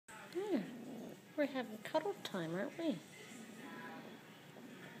We're having cuddle time, aren't we?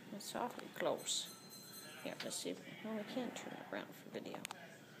 It's awfully close. Yeah, let's see. No, we can't turn it around for video.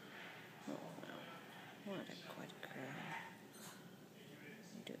 Oh, wow. What a good girl.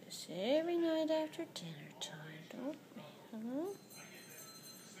 We do this every night after dinner time, don't we? Huh?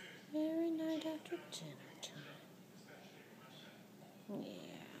 Every night after dinner time.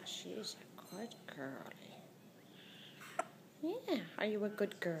 Yeah, she's a good girlie. Yeah, are you a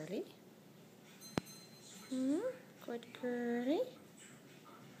good girlie? Good girlie?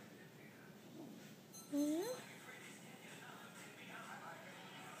 Yeah?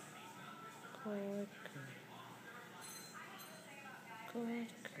 Good girl.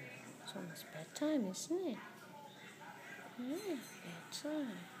 Good girl. It's almost bedtime, isn't it? Yeah,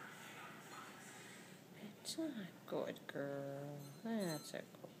 bedtime. Bedtime. Good girl. That's a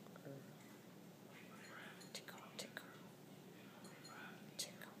good girl. Tickle, tickle.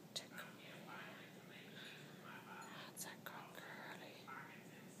 Tickle, tickle. That's a good girlie.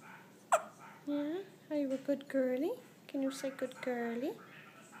 Yeah? Are you a good girlie? Can you say good girlie?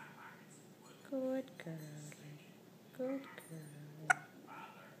 Good girlie. Good girlie.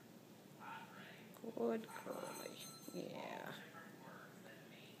 Good girlie. Yeah.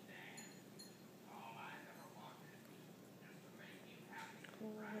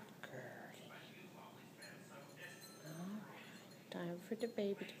 Good girlie. Alright, time for the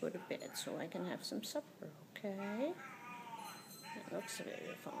baby to go to bed so I can have some supper, okay? It looks like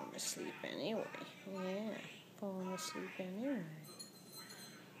you're falling asleep anyway. Yeah, falling asleep anyway.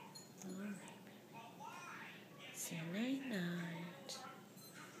 Alright, baby. Say night-night.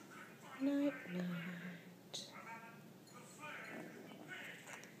 Night-night.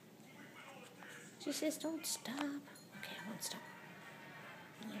 She says don't stop. Okay, I won't stop.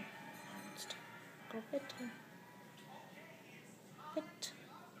 No, I won't stop. Go bedtime.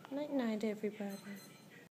 Night-night, everybody.